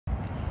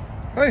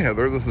Hi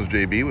Heather, this is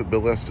JB with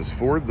Bill Estes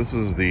Ford. This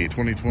is the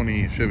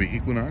 2020 Chevy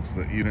Equinox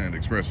that you had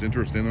expressed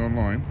interest in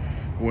online.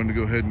 I wanted to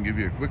go ahead and give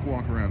you a quick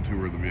walk around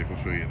tour of the vehicle,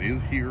 show you it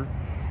is here,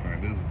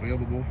 it is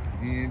available,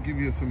 and give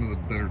you some of the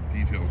better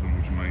details than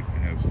what you might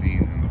have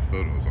seen in the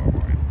photos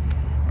online.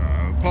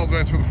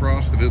 Apologize for the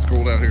frost, it is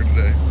cold out here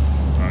today.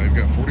 You've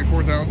got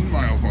 44,000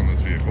 miles on this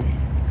vehicle.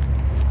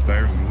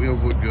 Tires and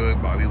wheels look good,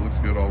 body looks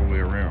good all the way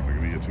around. I'll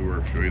give you a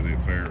tour, show you the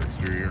entire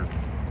exterior.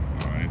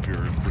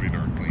 Interior is pretty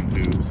darn clean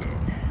too, so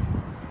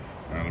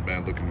not a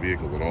bad looking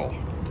vehicle at all.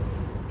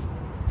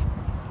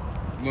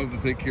 Love to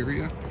take care of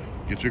you,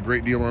 get you a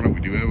great deal on it.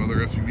 We do have other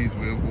SUVs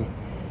available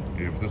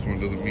if this one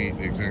doesn't meet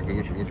exactly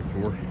what you're looking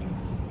for.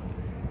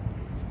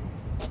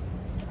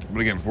 But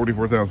again,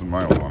 44,000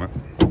 miles on it.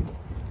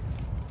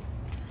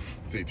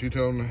 It's a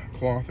two-tone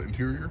cloth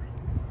interior.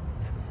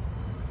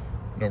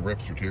 No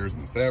rips or tears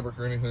in the fabric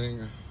or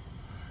anything.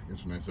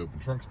 Gets a nice open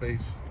trunk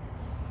space.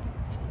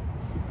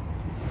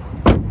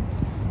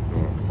 Go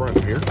up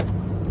front here.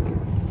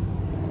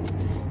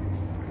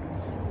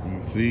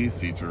 See,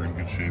 seats are in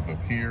good shape up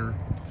here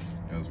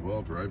as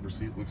well. Driver's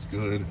seat looks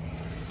good.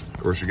 Of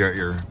course, you got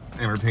your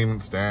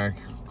entertainment stack,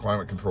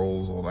 climate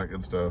controls, all that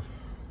good stuff.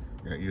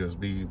 You got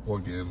USB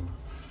plug in.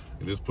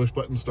 It is push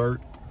button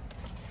start.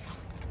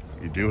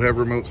 You do have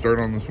remote start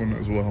on this one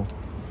as well.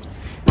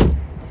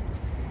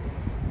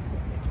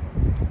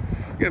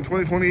 Again,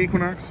 2020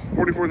 Equinox,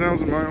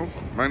 44,000 miles.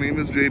 My name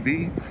is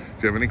JB.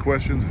 If you have any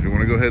questions, if you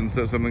want to go ahead and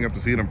set something up to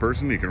see it in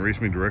person, you can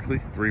reach me directly,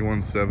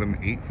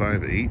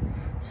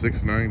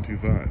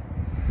 317-858-6925.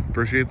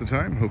 Appreciate the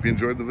time. Hope you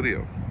enjoyed the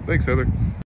video. Thanks, Heather.